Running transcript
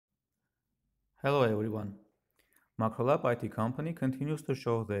Hello everyone. Macrolab IT company continues to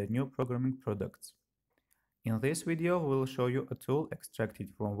show their new programming products. In this video, we'll show you a tool extracted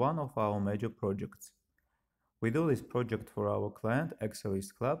from one of our major projects. We do this project for our client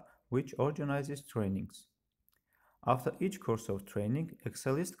Excelist Club, which organizes trainings. After each course of training,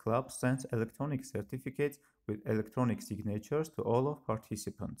 Excelist Club sends electronic certificates with electronic signatures to all of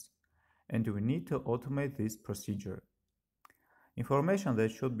participants, and we need to automate this procedure. Information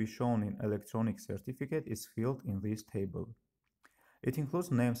that should be shown in electronic certificate is filled in this table. It includes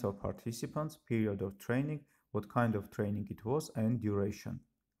names of participants, period of training, what kind of training it was, and duration.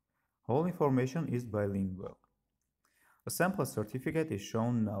 All information is bilingual. A sample certificate is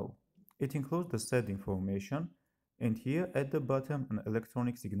shown now. It includes the said information, and here at the bottom an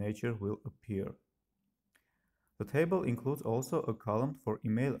electronic signature will appear. The table includes also a column for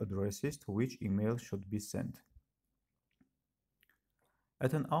email addresses to which email should be sent.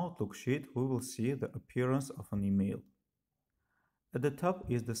 At an Outlook sheet, we will see the appearance of an email. At the top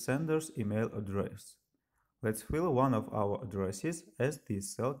is the sender's email address. Let's fill one of our addresses, as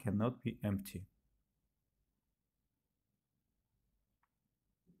this cell cannot be empty.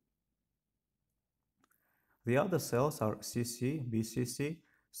 The other cells are CC, BCC,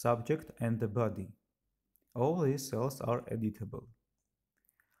 subject, and the body. All these cells are editable.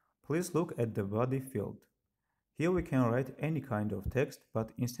 Please look at the body field. Here we can write any kind of text,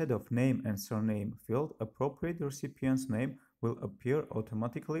 but instead of name and surname field, appropriate recipient's name will appear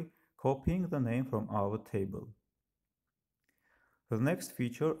automatically, copying the name from our table. The next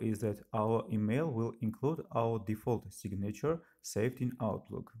feature is that our email will include our default signature saved in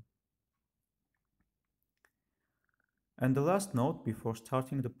Outlook. And the last note before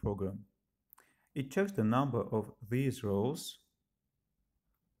starting the program. It checks the number of these rows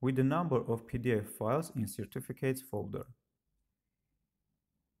with the number of PDF files in Certificates folder.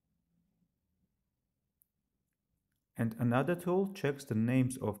 And another tool checks the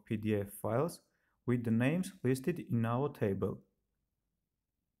names of PDF files with the names listed in our table,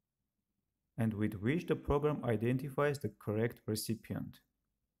 and with which the program identifies the correct recipient.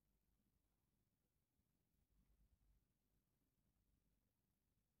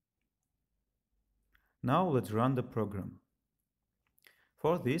 Now let's run the program.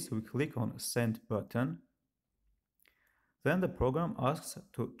 For this, we click on Send button. Then the program asks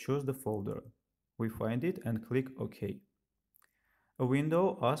to choose the folder. We find it and click OK. A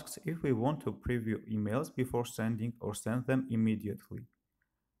window asks if we want to preview emails before sending or send them immediately.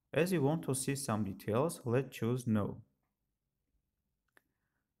 As you want to see some details, let's choose No.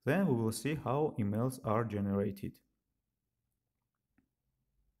 Then we will see how emails are generated.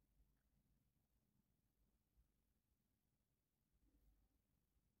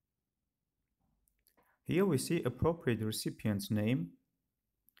 Here we see appropriate recipient's name,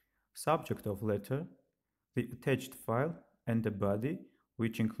 subject of letter, the attached file, and the body,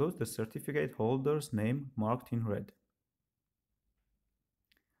 which includes the certificate holder's name marked in red.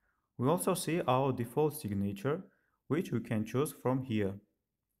 We also see our default signature, which we can choose from here.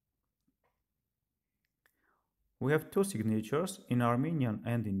 We have two signatures, in Armenian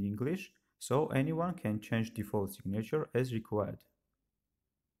and in English, so anyone can change default signature as required.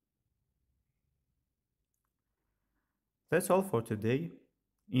 That's all for today.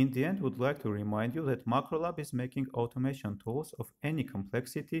 In the end, would like to remind you that Macrolab is making automation tools of any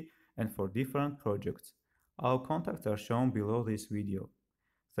complexity and for different projects. Our contacts are shown below this video.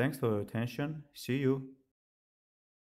 Thanks for your attention. See you.